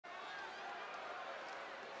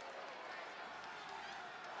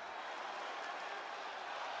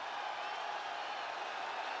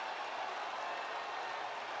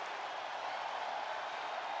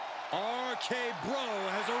RK Bro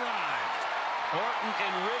has arrived. Orton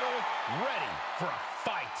and Riddle ready for a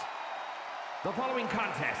fight. The following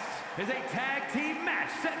contest is a tag team match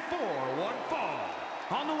set for one fall.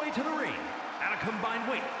 On the way to the ring, at a combined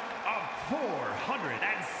weight of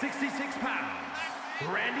 466 pounds,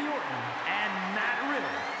 Randy Orton and Matt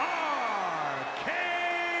Riddle, RK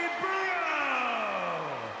Bro!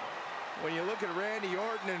 When you look at Randy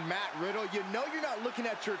Orton and Matt Riddle, you know you're not looking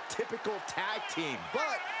at your typical tag team,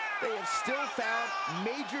 but they have still found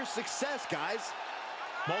major success, guys.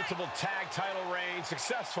 Multiple tag title reigns,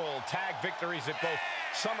 successful tag victories at both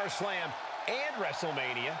SummerSlam and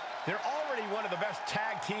WrestleMania. They're already one of the best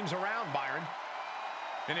tag teams around, Byron.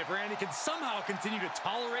 And if Randy can somehow continue to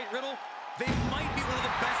tolerate Riddle, they might be one of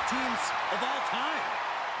the best teams of all time.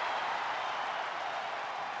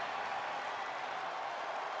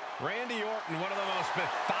 Randy Orton, one of the most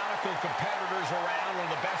methodical competitors around, one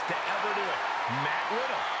of the best to ever do it. Matt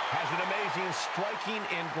Riddle has an amazing striking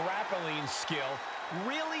and grappling skill.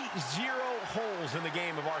 Really zero holes in the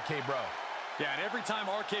game of RK Bro. Yeah, and every time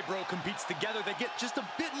RK Bro competes together, they get just a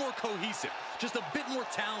bit more cohesive, just a bit more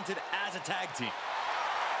talented as a tag team.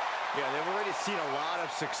 Yeah, they've already seen a lot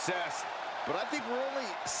of success, but I think we're only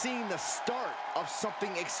seeing the start of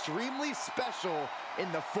something extremely special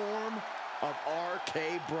in the form of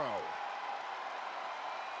RK Bro.